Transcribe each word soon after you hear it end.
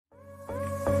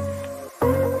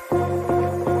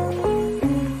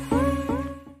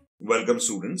Welcome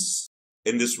students.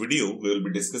 In this video, we will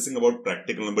be discussing about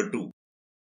practical number 2.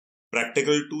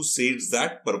 Practical 2 states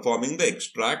that performing the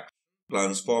extract,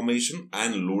 transformation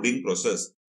and loading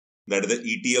process, that is the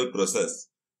ETL process,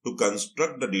 to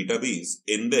construct the database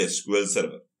in the SQL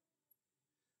Server.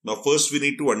 Now first we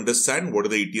need to understand what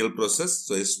is the ETL process.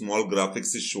 So a small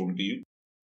graphics is shown to you.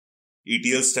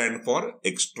 ETL stands for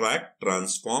extract,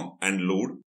 transform and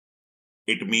load.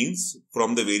 It means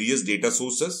from the various data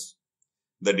sources,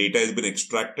 the data has been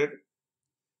extracted,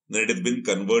 then it has been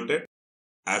converted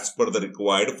as per the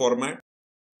required format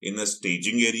in a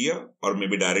staging area or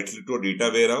maybe directly to a data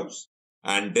warehouse,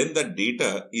 and then the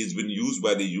data is being used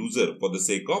by the user for the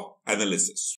sake of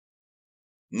analysis.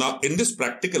 Now in this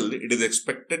practical, it is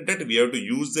expected that we have to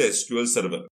use the SQL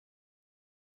Server.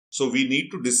 So we need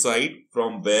to decide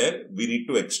from where we need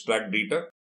to extract data.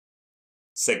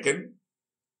 Second,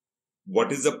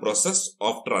 what is the process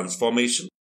of transformation?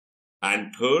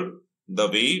 And third, the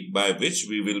way by which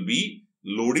we will be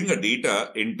loading a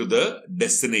data into the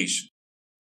destination,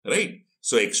 right?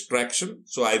 So extraction.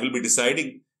 So I will be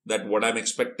deciding that what I'm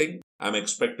expecting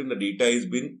the data is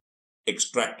being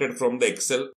extracted from the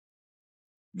Excel.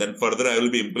 Then further, I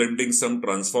will be implementing some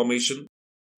transformation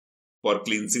for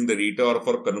cleansing the data or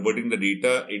for converting the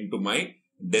data into my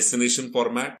destination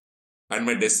format. And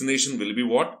my destination will be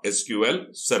what?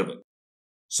 SQL Server.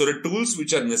 So the tools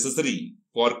which are necessary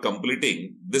for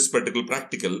completing this particular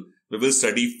practical, we will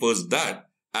study first that,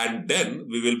 and then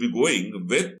we will be going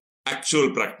with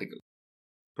actual practical.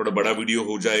 थोड़ा बड़ा video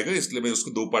हो जाएगा, इसलिए मैं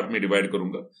उसको दो part में divide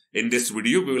करूंगा. In this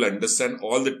video, we will understand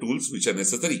all the tools which are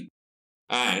necessary.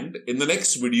 And in the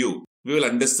next video, we will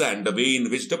understand the way in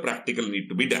which the practical need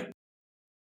to be done.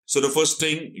 So the first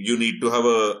thing, you need to have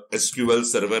a SQL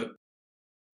Server.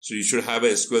 So you should have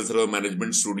a SQL Server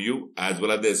Management Studio as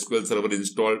well as the SQL Server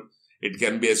installed. It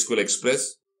can be SQL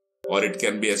Express or it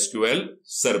can be SQL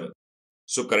Server.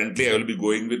 So currently I will be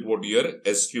going with what your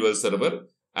SQL Server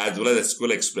as well as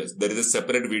SQL Express. There is a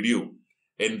separate video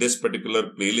in this particular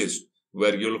playlist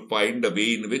where you will find the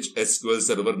way in which SQL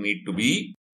Server need to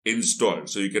be installed.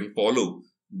 So you can follow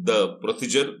the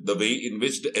procedure, the way in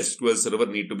which the SQL Server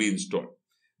need to be installed.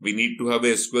 We need to have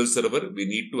a SQL Server. We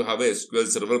need to have a SQL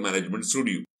Server Management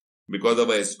Studio because our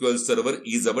SQL Server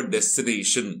is our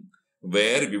destination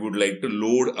where we would like to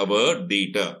load our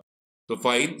data. So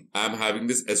fine, I am having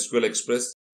this SQL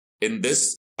Express. In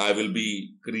this, I will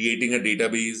be creating a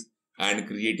database and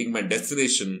creating my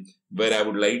destination where I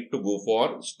would like to go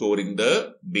for storing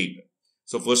the data.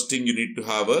 So first thing, you need to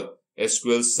have a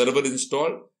SQL Server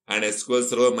installed and SQL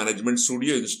Server Management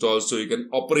Studio installed so you can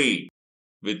operate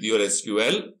with your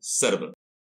SQL Server.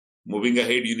 Moving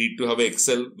ahead, you need to have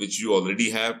Excel, which you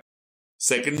already have.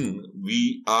 Second,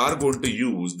 we are going to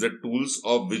use the tools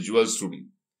of Visual Studio.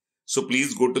 So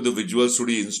please go to the Visual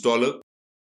Studio installer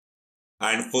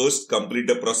and first complete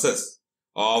the process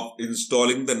of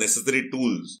installing the necessary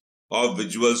tools of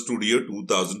Visual Studio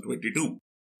 2022.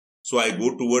 So I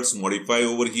go towards modify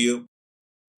over here.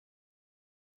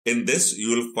 In this, you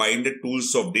will find the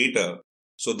tools of data.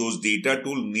 So those data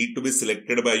tools need to be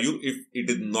selected by you if it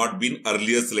has not been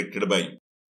earlier selected by you.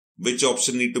 Which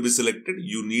option need to be selected?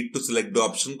 You need to select the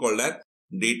option called as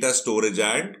data storage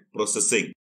and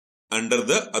processing under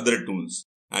the other tools.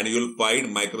 And you will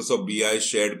find Microsoft BI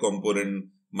shared component,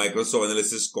 Microsoft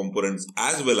analysis components,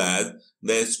 as well as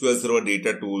the SQL Server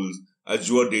data tools,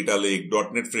 Azure Data Lake,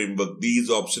 .NET Framework.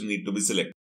 These options need to be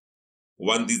selected.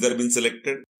 Once these are been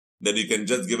selected, then you can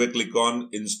just give a click on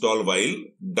install while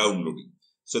downloading.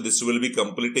 So this will be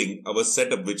completing our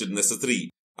setup which is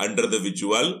necessary under the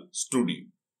Visual Studio.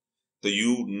 So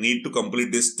you need to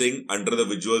complete this thing under the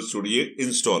Visual Studio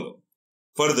installer.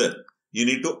 Further, you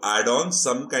need to add on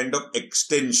some kind of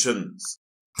extensions.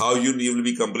 How you will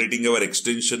be completing our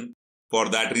extension? For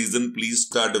that reason, please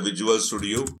start the Visual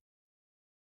Studio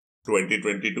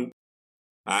 2022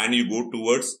 and you go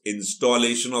towards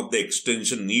installation of the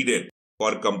extension needed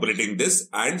for completing this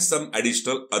and some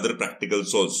additional other practical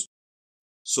source.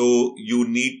 So you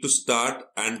need to start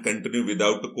and continue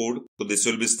without the code. So this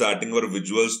will be starting our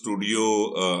Visual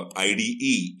Studio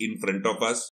IDE in front of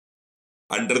us.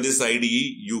 Under this IDE,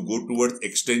 you go towards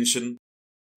extension.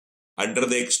 Under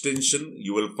the extension,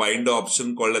 you will find the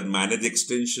option called as manage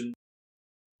extension.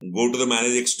 Go to the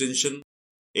manage extension.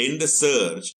 In the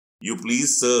search, you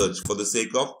please search for the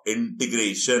sake of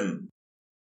integration.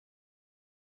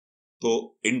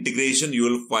 So integration, you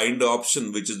will find the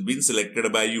option which has been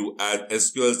selected by you as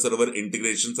SQL Server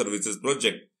Integration Services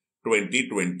Project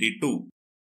 2022.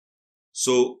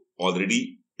 So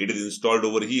already it is installed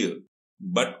over here,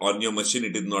 but on your machine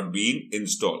it is not being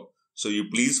installed. So you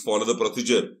please follow the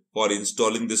procedure for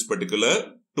installing this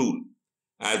particular tool.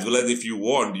 as well as if you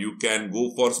want, you can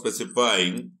go for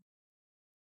specifying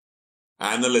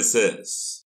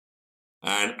analysis.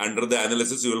 And under the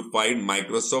analysis, you will find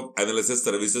Microsoft Analysis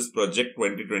Services Project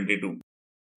 2022.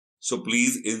 So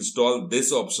please install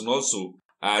this option also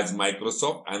as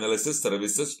Microsoft Analysis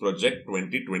Services Project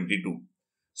 2022.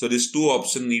 So these two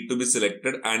options need to be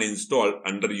selected and installed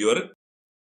under your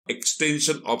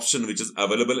extension option which is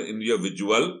available in your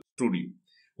Visual Studio.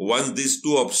 Once these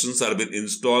two options have been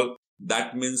installed,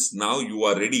 that means now you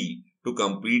are ready to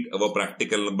complete our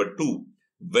practical number 2,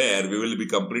 where we will be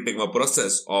completing a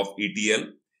process of ETL,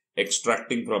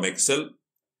 extracting from Excel,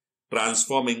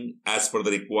 transforming as per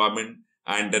the requirement,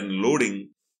 and then loading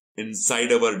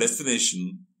inside our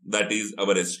destination, that is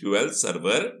our SQL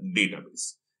Server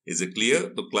database. Is it clear?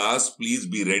 The class, please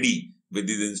be ready with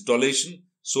this installation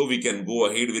so we can go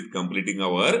ahead with completing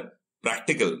our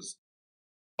practicals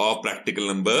of practical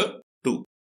number 2.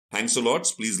 Thanks a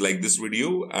lot. Please like this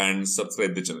video and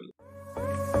subscribe the channel.